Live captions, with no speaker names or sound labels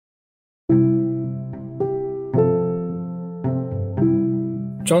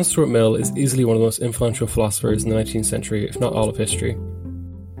John Stuart Mill is easily one of the most influential philosophers in the 19th century, if not all of history.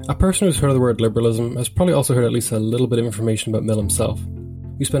 A person who's heard of the word liberalism has probably also heard at least a little bit of information about Mill himself,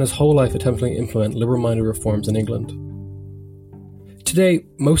 who spent his whole life attempting to implement liberal-minded reforms in England. Today,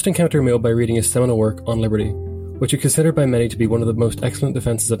 most encounter Mill by reading his seminal work On Liberty, which is considered by many to be one of the most excellent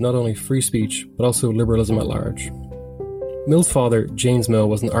defences of not only free speech, but also liberalism at large. Mill's father, James Mill,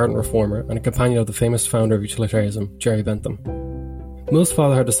 was an ardent reformer and a companion of the famous founder of utilitarianism, Jeremy Bentham. Mill's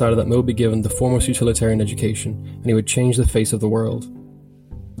father had decided that Mill would be given the foremost utilitarian education, and he would change the face of the world.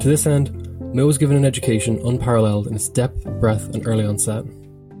 To this end, Mill was given an education unparalleled in its depth, breadth, and early onset.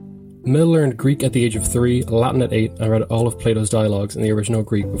 Mill learned Greek at the age of 3, Latin at 8, and read all of Plato's dialogues in the original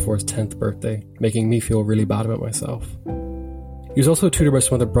Greek before his 10th birthday, making me feel really bad about myself. He was also tutored by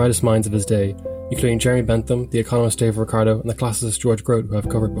some of the brightest minds of his day, including Jeremy Bentham, the economist David Ricardo, and the classicist George Grote, who I've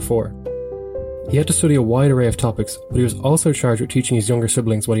covered before. He had to study a wide array of topics, but he was also charged with teaching his younger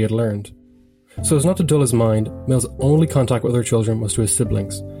siblings what he had learned. So as not to dull his mind, Mill's only contact with other children was to his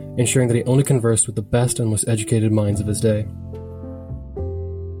siblings, ensuring that he only conversed with the best and most educated minds of his day.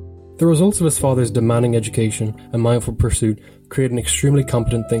 The results of his father's demanding education and mindful pursuit created an extremely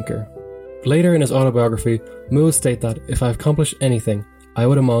competent thinker. Later in his autobiography, Mill would state that, if I have accomplished anything, I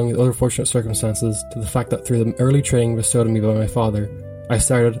owe it among the other fortunate circumstances to the fact that through the early training bestowed on me by my father, I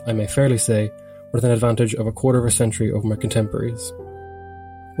started, I may fairly say, with an advantage of a quarter of a century over my contemporaries.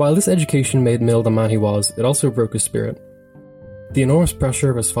 While this education made Mill the man he was, it also broke his spirit. The enormous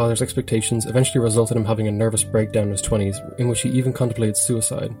pressure of his father's expectations eventually resulted in him having a nervous breakdown in his 20s, in which he even contemplated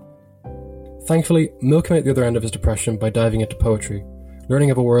suicide. Thankfully, Mill came out the other end of his depression by diving into poetry,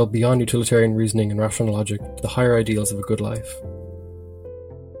 learning of a world beyond utilitarian reasoning and rational logic to the higher ideals of a good life.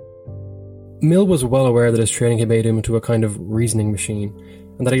 Mill was well aware that his training had made him into a kind of reasoning machine,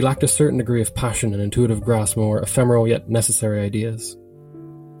 and that he lacked a certain degree of passion and intuitive grasp of more ephemeral yet necessary ideas.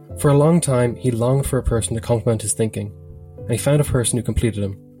 For a long time, he longed for a person to complement his thinking, and he found a person who completed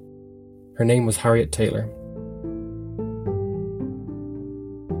him. Her name was Harriet Taylor.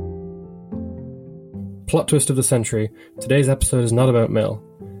 Plot twist of the century, today's episode is not about Mill.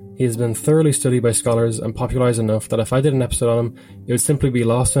 He has been thoroughly studied by scholars and popularised enough that if I did an episode on him, it would simply be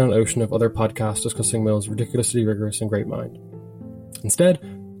lost in an ocean of other podcasts discussing Mill's ridiculously rigorous and great mind. Instead,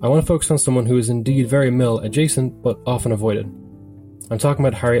 I want to focus on someone who is indeed very Mill adjacent but often avoided. I'm talking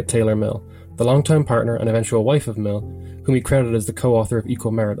about Harriet Taylor Mill, the longtime partner and eventual wife of Mill, whom he credited as the co-author of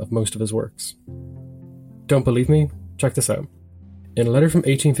equal merit of most of his works. Don't believe me? Check this out. In a letter from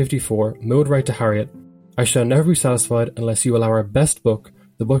 1854, Mill would write to Harriet, I shall never be satisfied unless you allow our best book,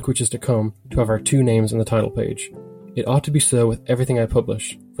 the book which is to come, to have our two names on the title page. It ought to be so with everything I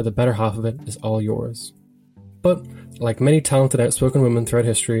publish, for the better half of it is all yours. But, like many talented outspoken women throughout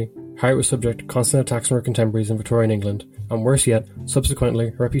history, Harriet was subject to constant attacks from her contemporaries in Victorian England, and worse yet, subsequently,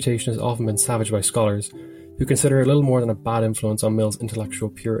 her reputation has often been savaged by scholars, who consider her little more than a bad influence on Mill's intellectual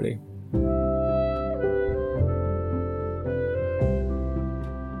purity.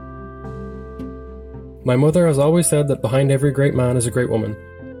 My mother has always said that behind every great man is a great woman,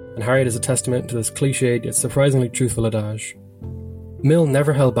 and Harriet is a testament to this cliched yet surprisingly truthful adage. Mill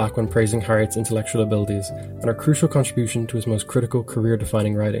never held back when praising Harriet's intellectual abilities and her crucial contribution to his most critical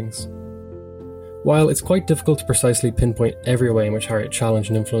career-defining writings. While it's quite difficult to precisely pinpoint every way in which Harriet challenged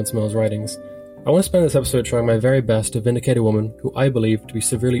and influenced Mill's writings, I want to spend this episode trying my very best to vindicate a woman who I believe to be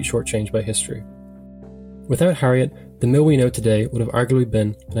severely shortchanged by history. Without Harriet, the Mill we know today would have arguably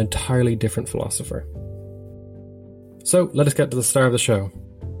been an entirely different philosopher. So, let us get to the star of the show,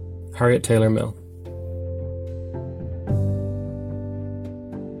 Harriet Taylor Mill.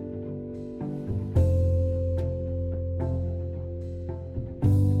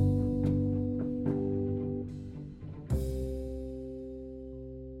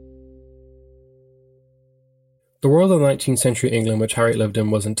 The world of 19th century England which Harriet lived in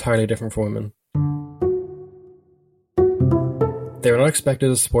was entirely different for women. They were not expected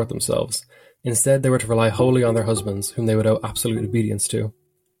to support themselves. Instead, they were to rely wholly on their husbands, whom they would owe absolute obedience to.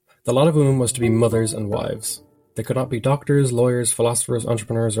 The lot of women was to be mothers and wives. They could not be doctors, lawyers, philosophers,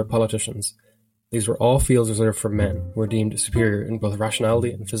 entrepreneurs, or politicians. These were all fields reserved for men, who were deemed superior in both rationality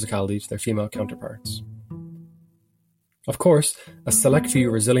and physicality to their female counterparts. Of course, a select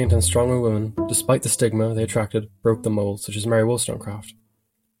few resilient and strong women, despite the stigma they attracted, broke the mold, such as Mary Wollstonecraft.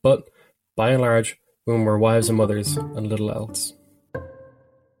 But, by and large, women were wives and mothers, and little else.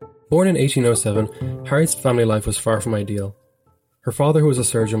 Born in 1807, Harriet's family life was far from ideal. Her father, who was a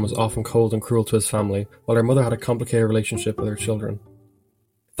surgeon, was often cold and cruel to his family, while her mother had a complicated relationship with her children.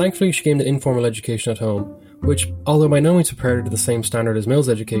 Thankfully, she gained an informal education at home, which, although by no means prepared her to the same standard as Mill's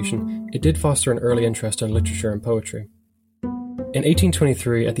education, it did foster an early interest in literature and poetry. In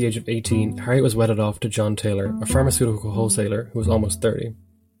 1823, at the age of 18, Harriet was wedded off to John Taylor, a pharmaceutical wholesaler who was almost 30.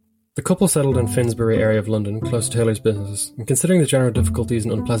 The couple settled in Finsbury area of London, close to Taylor's business, and considering the general difficulties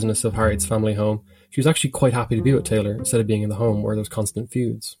and unpleasantness of Harriet's family home, she was actually quite happy to be with Taylor instead of being in the home where there was constant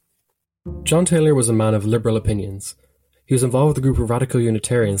feuds. John Taylor was a man of liberal opinions. He was involved with a group of radical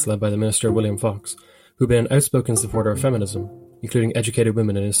Unitarians led by the minister William Fox, who had been an outspoken supporter of feminism, including educated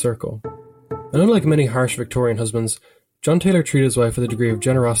women in his circle. And unlike many harsh Victorian husbands, John Taylor treated his wife with a degree of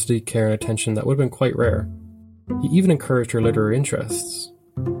generosity, care and attention that would have been quite rare. He even encouraged her literary interests.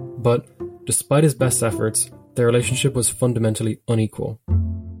 But, despite his best efforts, their relationship was fundamentally unequal.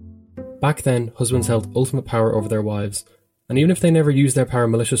 Back then, husbands held ultimate power over their wives, and even if they never used their power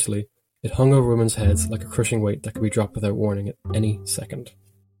maliciously, it hung over women's heads like a crushing weight that could be dropped without warning at any second.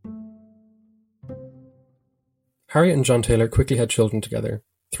 Harriet and John Taylor quickly had children together,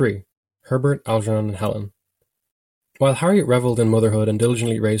 3, Herbert, Algernon and Helen. While Harriet revelled in motherhood and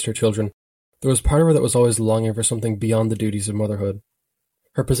diligently raised her children, there was part of her that was always longing for something beyond the duties of motherhood.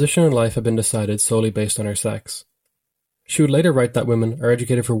 Her position in life had been decided solely based on her sex. She would later write that women are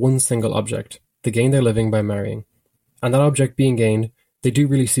educated for one single object, to gain their living by marrying, and that object being gained, they do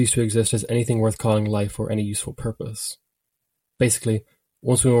really cease to exist as anything worth calling life or any useful purpose. Basically,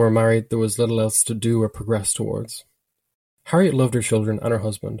 once women were married, there was little else to do or progress towards. Harriet loved her children and her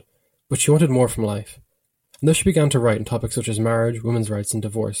husband, but she wanted more from life, and thus she began to write on topics such as marriage, women's rights and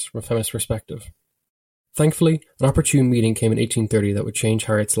divorce from a feminist perspective. Thankfully, an opportune meeting came in 1830 that would change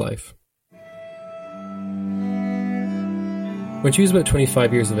Harriet's life. When she was about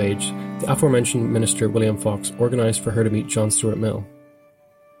 25 years of age, the aforementioned minister William Fox organised for her to meet John Stuart Mill.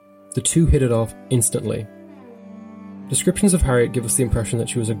 The two hit it off instantly. Descriptions of Harriet give us the impression that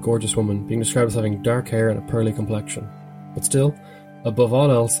she was a gorgeous woman, being described as having dark hair and a pearly complexion. But still, above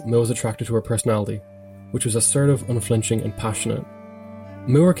all else, Mill was attracted to her personality, which was assertive, unflinching and passionate.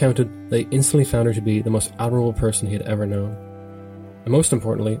 Mill recounted that he instantly found her to be the most admirable person he had ever known. And most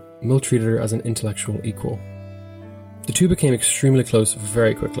importantly, Mill treated her as an intellectual equal. The two became extremely close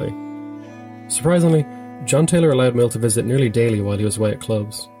very quickly. Surprisingly, John Taylor allowed Mill to visit nearly daily while he was away at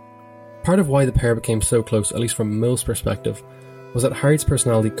clubs. Part of why the pair became so close, at least from Mill's perspective, was that Harriet's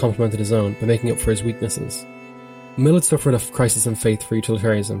personality complemented his own by making up for his weaknesses. Mill had suffered a crisis in faith for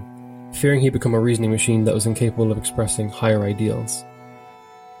utilitarianism, fearing he'd become a reasoning machine that was incapable of expressing higher ideals.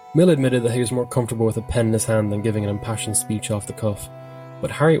 Mill admitted that he was more comfortable with a pen in his hand than giving an impassioned speech off the cuff,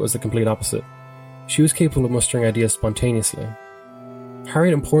 but Harriet was the complete opposite. She was capable of mustering ideas spontaneously.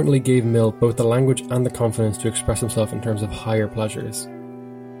 Harriet importantly gave Mill both the language and the confidence to express himself in terms of higher pleasures.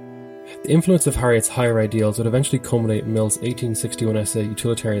 The influence of Harriet's higher ideals would eventually culminate in Mill's 1861 essay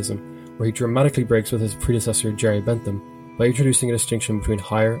Utilitarianism, where he dramatically breaks with his predecessor Jerry Bentham by introducing a distinction between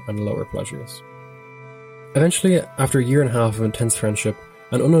higher and lower pleasures. Eventually, after a year and a half of intense friendship,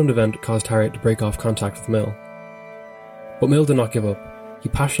 an unknown event caused Harriet to break off contact with Mill. But Mill did not give up. He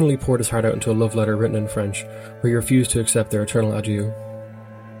passionately poured his heart out into a love letter written in French, where he refused to accept their eternal adieu.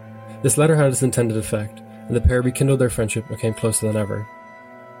 This letter had its intended effect, and the pair rekindled their friendship and became closer than ever.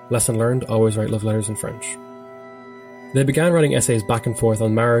 Lesson learned, always write love letters in French. They began writing essays back and forth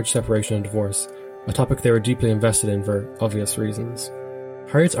on marriage, separation and divorce, a topic they were deeply invested in for obvious reasons.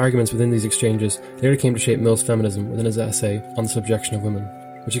 Harriet's arguments within these exchanges later came to shape Mill's feminism within his essay on the subjection of women,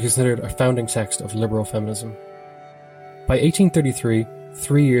 which he considered a founding text of liberal feminism. By 1833,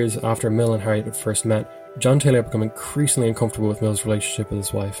 3 years after Mill and Harriet had first met, John Taylor had become increasingly uncomfortable with Mill's relationship with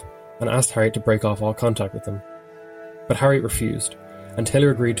his wife, and asked Harriet to break off all contact with him. But Harriet refused, and Taylor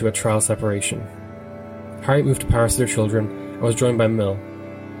agreed to a trial separation. Harriet moved to Paris with her children, and was joined by Mill.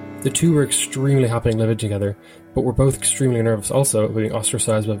 The two were extremely happy living together, but were both extremely nervous also of being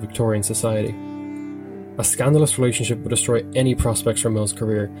ostracised by Victorian society. A scandalous relationship would destroy any prospects for Mill's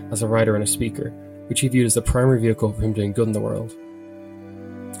career as a writer and a speaker, which he viewed as the primary vehicle for him doing good in the world.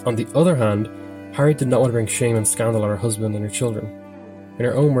 On the other hand, Harriet did not want to bring shame and scandal on her husband and her children. In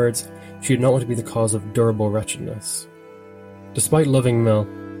her own words, she did not want to be the cause of durable wretchedness. Despite loving Mill,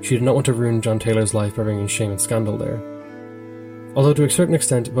 she did not want to ruin John Taylor's life by bringing shame and scandal there. Although to a certain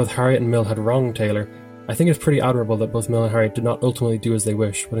extent both Harriet and Mill had wronged Taylor, I think it's pretty admirable that both Mill and Harriet did not ultimately do as they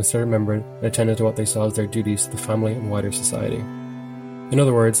wished, but instead remembered and attended to what they saw as their duties to the family and wider society. In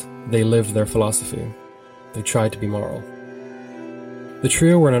other words, they lived their philosophy. They tried to be moral. The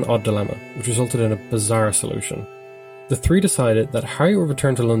trio were in an odd dilemma, which resulted in a bizarre solution. The three decided that Harriet would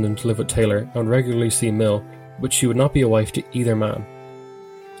return to London to live with Taylor and would regularly see Mill, but she would not be a wife to either man.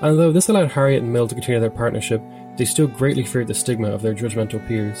 And though this allowed Harriet and Mill to continue their partnership, they still greatly feared the stigma of their judgmental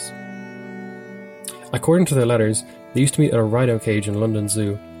peers. According to their letters, they used to meet at a rhino cage in London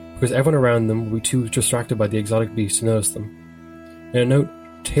Zoo, because everyone around them would be too distracted by the exotic beast to notice them. In a note,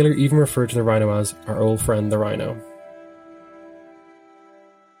 Taylor even referred to the rhino as our old friend the rhino.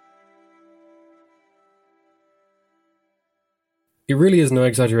 It really is no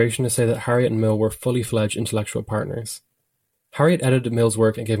exaggeration to say that Harriet and Mill were fully fledged intellectual partners. Harriet edited Mill's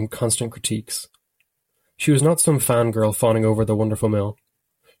work and gave him constant critiques. She was not some fangirl fawning over the wonderful Mill.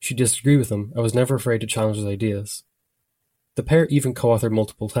 She disagreed with him and was never afraid to challenge his ideas. The pair even co-authored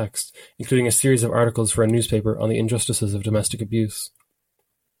multiple texts, including a series of articles for a newspaper on the injustices of domestic abuse.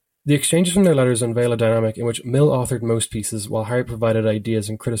 The exchanges from their letters unveil a dynamic in which Mill authored most pieces while Harriet provided ideas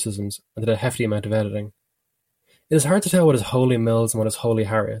and criticisms and did a hefty amount of editing. It is hard to tell what is wholly Mill's and what is wholly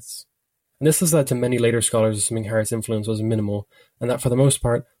Harriet's, and this has led to many later scholars assuming Harriet's influence was minimal, and that for the most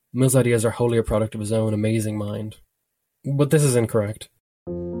part, Mill's ideas are wholly a product of his own amazing mind. But this is incorrect.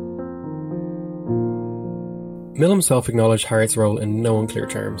 Mill himself acknowledged Harriet's role in no unclear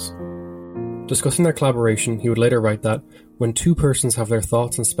terms. Discussing their collaboration, he would later write that, when two persons have their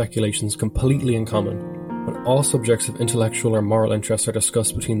thoughts and speculations completely in common, when all subjects of intellectual or moral interest are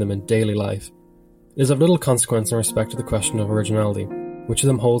discussed between them in daily life, it is of little consequence in respect to the question of originality. Which of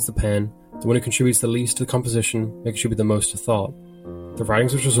them holds the pen, the one who contributes the least to the composition may contribute the most to thought. The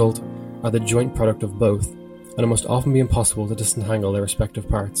writings which result are the joint product of both, and it must often be impossible to disentangle their respective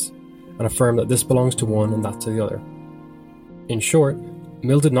parts, and affirm that this belongs to one and that to the other. In short,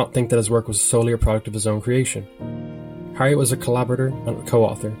 Mill did not think that his work was solely a product of his own creation. Harriet was a collaborator and a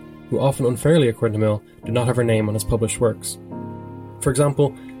co-author, who often unfairly, according to Mill, did not have her name on his published works. For example,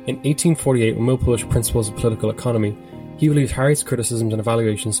 in 1848, when Mill published Principles of Political Economy, he believed Harriet's criticisms and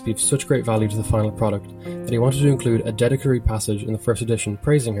evaluations to be of such great value to the final product that he wanted to include a dedicatory passage in the first edition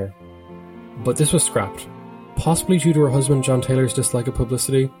praising her. But this was scrapped, possibly due to her husband John Taylor's dislike of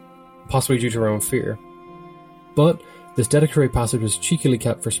publicity, possibly due to her own fear. But this dedicatory passage was cheekily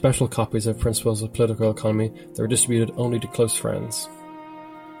kept for special copies of Principles of Political Economy that were distributed only to close friends.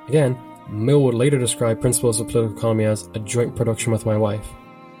 Again, Mill would later describe Principles of Political Economy as a joint production with my wife.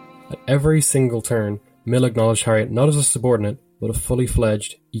 At every single turn, Mill acknowledged Harriet not as a subordinate, but a fully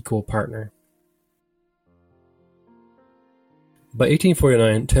fledged, equal partner. By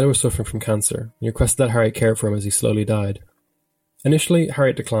 1849, Taylor was suffering from cancer, and he requested that Harriet care for him as he slowly died. Initially,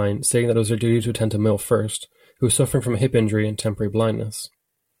 Harriet declined, stating that it was her duty to attend to Mill first, who was suffering from a hip injury and temporary blindness.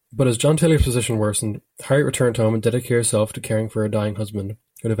 But as John Taylor's position worsened, Harriet returned home and dedicated herself to caring for her dying husband,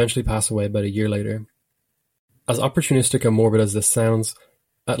 who would eventually pass away about a year later. As opportunistic and morbid as this sounds,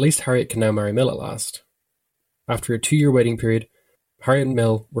 at least Harriet can now marry Mill at last. After a 2-year waiting period, Harriet and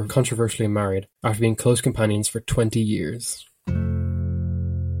Mill were controversially married after being close companions for 20 years.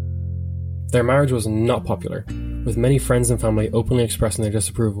 Their marriage was not popular, with many friends and family openly expressing their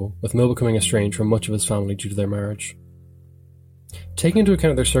disapproval, with Mill becoming estranged from much of his family due to their marriage. Taking into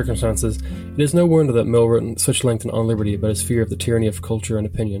account their circumstances, it is no wonder that Mill wrote in such length and on liberty about his fear of the tyranny of culture and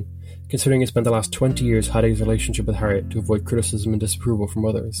opinion, considering he spent the last 20 years hiding his relationship with Harriet to avoid criticism and disapproval from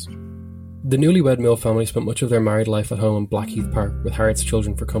others. The newlywed Mill family spent much of their married life at home in Blackheath Park with Harriet's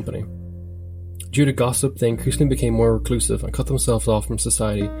children for company. Due to gossip, they increasingly became more reclusive and cut themselves off from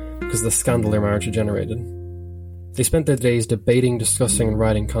society because of the scandal their marriage had generated. They spent their days debating, discussing, and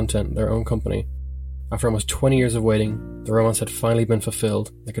writing content in their own company. After almost 20 years of waiting, the romance had finally been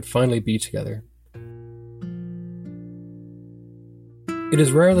fulfilled. They could finally be together. It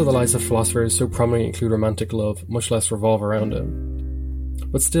is rare that the lives of philosophers so prominently include romantic love, much less revolve around it.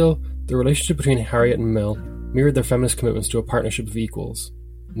 But still, the relationship between Harriet and Mill mirrored their feminist commitments to a partnership of equals.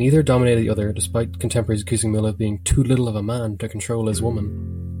 Neither dominated the other, despite contemporaries accusing Mill of being too little of a man to control his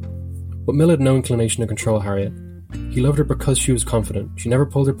woman. But Mill had no inclination to control Harriet. He loved her because she was confident. She never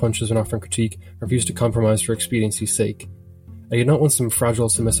pulled her punches when offering critique, and refused to compromise for expediency's sake. And he did not want some fragile,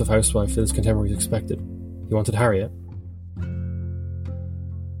 submissive housewife that his contemporaries expected. He wanted Harriet.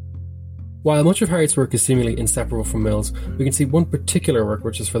 While much of Harriet's work is seemingly inseparable from Mill's, we can see one particular work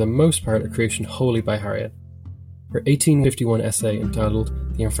which is for the most part a creation wholly by Harriet. Her 1851 essay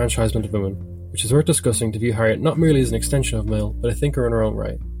entitled The Enfranchisement of Women, which is worth discussing to view Harriet not merely as an extension of Mill, but a thinker in her own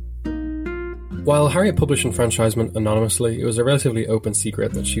right. While Harriet published Enfranchisement anonymously, it was a relatively open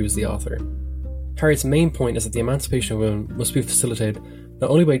secret that she was the author. Harriet's main point is that the emancipation of women must be facilitated not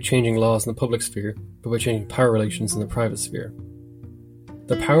only by changing laws in the public sphere, but by changing power relations in the private sphere.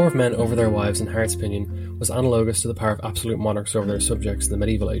 The power of men over their wives, in Harriet's opinion, was analogous to the power of absolute monarchs over their subjects in the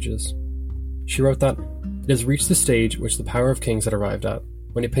medieval ages. She wrote that, "It has reached the stage which the power of kings had arrived at,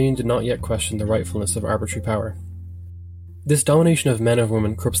 when opinion did not yet question the rightfulness of arbitrary power." This domination of men and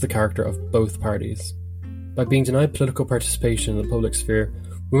women corrupts the character of both parties. By being denied political participation in the public sphere,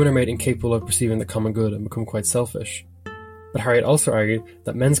 women are made incapable of perceiving the common good and become quite selfish. But Harriet also argued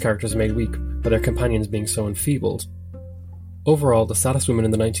that men's characters are made weak by their companions being so enfeebled. Overall, the saddest woman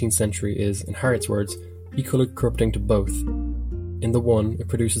in the 19th century is, in Harriet's words, equally corrupting to both. In the one, it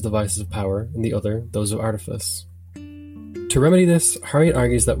produces the vices of power, in the other, those of artifice. To remedy this, Harriet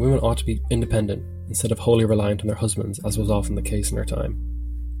argues that women ought to be independent, instead of wholly reliant on their husbands, as was often the case in her time.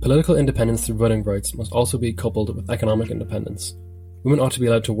 Political independence through voting rights must also be coupled with economic independence. Women ought to be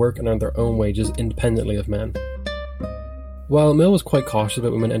allowed to work and earn their own wages independently of men. While Mill was quite cautious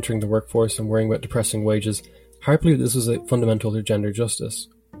about women entering the workforce and worrying about depressing wages, Harriet believed this was fundamental to gender justice.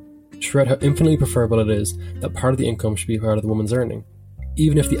 She read how infinitely preferable it is that part of the income should be part of the woman's earning,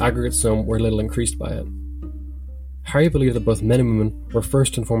 even if the aggregate sum were little increased by it. Harriet believed that both men and women were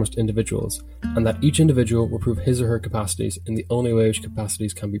first and foremost individuals, and that each individual will prove his or her capacities in the only way which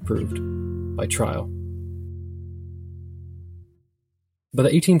capacities can be proved, by trial. By the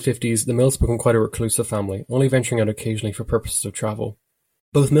 1850s, the Mills became quite a reclusive family, only venturing out occasionally for purposes of travel.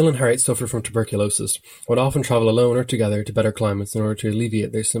 Both Mill and Harriet suffered from tuberculosis, and would often travel alone or together to better climates in order to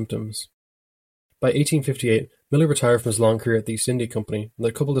alleviate their symptoms. By 1858, Miller retired from his long career at the East India Company, and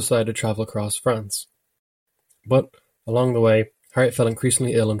the couple decided to travel across France. But, along the way, Harriet fell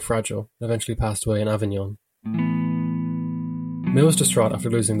increasingly ill and fragile, and eventually passed away in Avignon. Mill was distraught after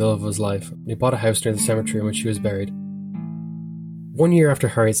losing the love of his life, and he bought a house near the cemetery in which she was buried. 1 year after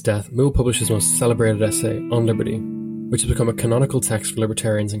Harriet's death, Mill published his most celebrated essay, On Liberty, which has become a canonical text for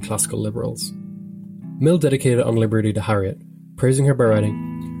libertarians and classical liberals. Mill dedicated On Liberty to Harriet, praising her by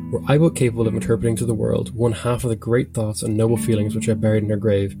writing, "Were I but capable of interpreting to the world one half of the great thoughts and noble feelings which are buried in her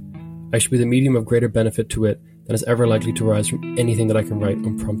grave, I should be the medium of greater benefit to it than is ever likely to rise from anything that I can write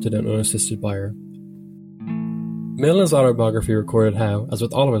unprompted and unassisted by her." Mill in his autobiography recorded how, as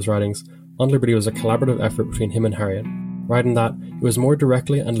with all of his writings, On Liberty was a collaborative effort between him and Harriet, writing that it was more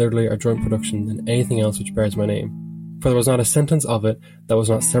directly and literally a joint production than anything else which bears my name, for there was not a sentence of it that was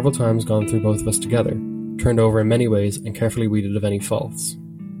not several times gone through both of us together, turned over in many ways and carefully weeded of any faults.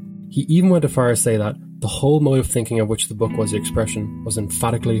 He even went as far as say that the whole mode of thinking of which the book was the expression was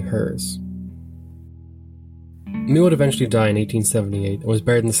emphatically hers. Mill would eventually die in 1878 and was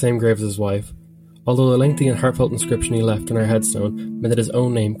buried in the same grave as his wife, although the lengthy and heartfelt inscription he left on her headstone meant that his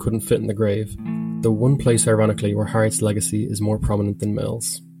own name couldn't fit in the grave, the one place ironically where Harriet's legacy is more prominent than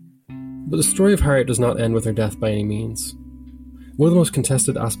Mill's. But the story of Harriet does not end with her death by any means. One of the most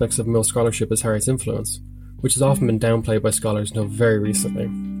contested aspects of Mill's scholarship is Harriet's influence, which has often been downplayed by scholars until very recently.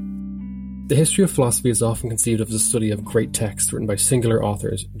 The history of philosophy is often conceived of as a study of great texts written by singular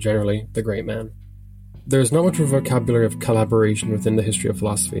authors, generally the great men. There is not much of a vocabulary of collaboration within the history of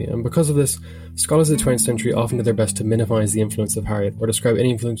philosophy, and because of this, scholars of the 20th century often did their best to minimize the influence of Harriet, or describe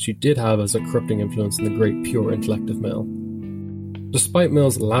any influence she did have as a corrupting influence in the great pure intellect of Mill. Despite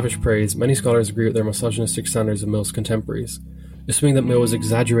Mill's lavish praise, many scholars agree with their misogynistic standards of Mill's contemporaries, assuming that Mill was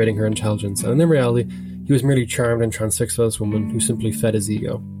exaggerating her intelligence, and in reality, he was merely charmed and transfixed by this woman who simply fed his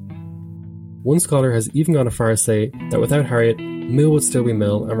ego. One scholar has even gone as far as say that without Harriet, Mill would still be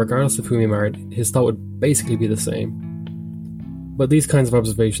Mill, and regardless of whom he married, his thought would basically be the same. But these kinds of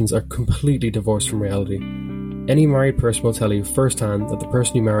observations are completely divorced from reality. Any married person will tell you firsthand that the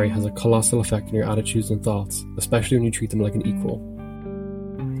person you marry has a colossal effect on your attitudes and thoughts, especially when you treat them like an equal.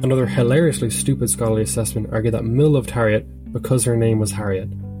 Another hilariously stupid scholarly assessment argued that Mill loved Harriet because her name was Harriet,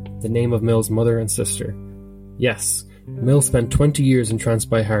 the name of Mill's mother and sister. Yes, Mill spent 20 years entranced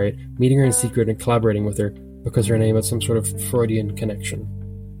by Harriet, meeting her in secret and collaborating with her because her name had some sort of Freudian connection.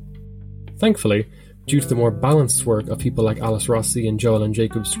 Thankfully, due to the more balanced work of people like Alice Rossi and Joel and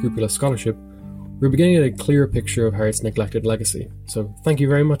Jacob's scrupulous scholarship, we're beginning to get a clearer picture of Harriet's neglected legacy, so thank you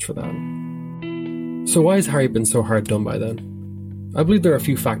very much for that. So why has Harriet been so hard done by then? I believe there are a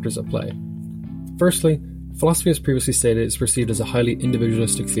few factors at play. Firstly, philosophy, as previously stated, is perceived as a highly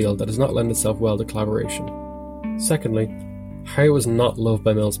individualistic field that does not lend itself well to collaboration. Secondly, Harriet was not loved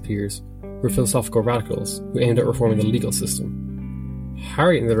by Mill's peers, who were philosophical radicals who aimed at reforming the legal system.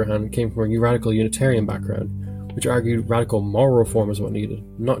 Harriet, on the other hand, came from a radical Unitarian background, which argued radical moral reform was what needed,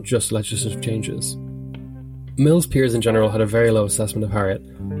 not just legislative changes. Mill's peers in general had a very low assessment of Harriet,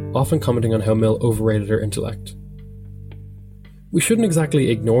 often commenting on how Mill overrated her intellect. We shouldn't exactly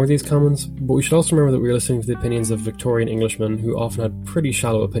ignore these comments, but we should also remember that we are listening to the opinions of Victorian Englishmen who often had pretty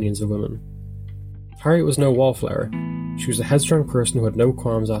shallow opinions of women. Harriet was no wallflower. She was a headstrong person who had no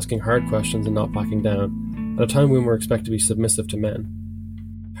qualms asking hard questions and not backing down, at a time when women were expected to be submissive to men.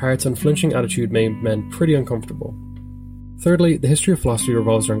 Harriet's unflinching attitude made men pretty uncomfortable. Thirdly, the history of philosophy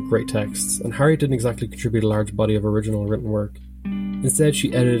revolves around great texts, and Harriet didn't exactly contribute a large body of original written work. Instead,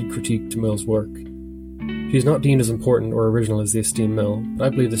 she edited and critiqued Mill's work. She is not deemed as important or original as the esteemed Mill, but I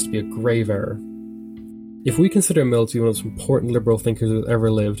believe this to be a grave error. If we consider Mill to be one of the most important liberal thinkers who has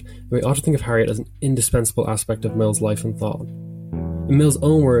ever lived, then we ought to think of Harriet as an indispensable aspect of Mill's life and thought. In Mill's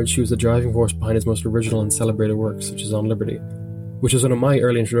own words, she was the driving force behind his most original and celebrated works, such as On Liberty, which was one of my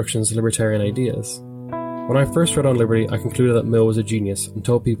early introductions to libertarian ideas. When I first read On Liberty, I concluded that Mill was a genius and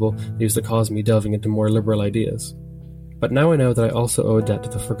told people that he was the cause of me delving into more liberal ideas. But now I know that I also owe a debt to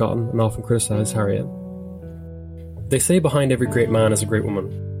the forgotten and often criticised Harriet. They say behind every great man is a great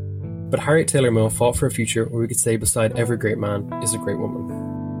woman, but Harriet Taylor Mill fought for a future where we could say beside every great man is a great woman.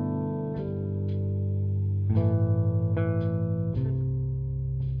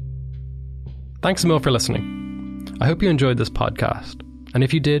 Thanks a mil for listening. I hope you enjoyed this podcast, and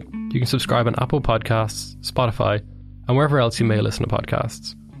if you did, you can subscribe on Apple Podcasts, Spotify, and wherever else you may listen to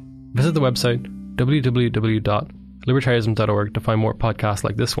podcasts. Visit the website www.libertarianism.org to find more podcasts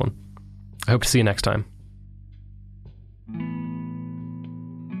like this one. I hope to see you next time.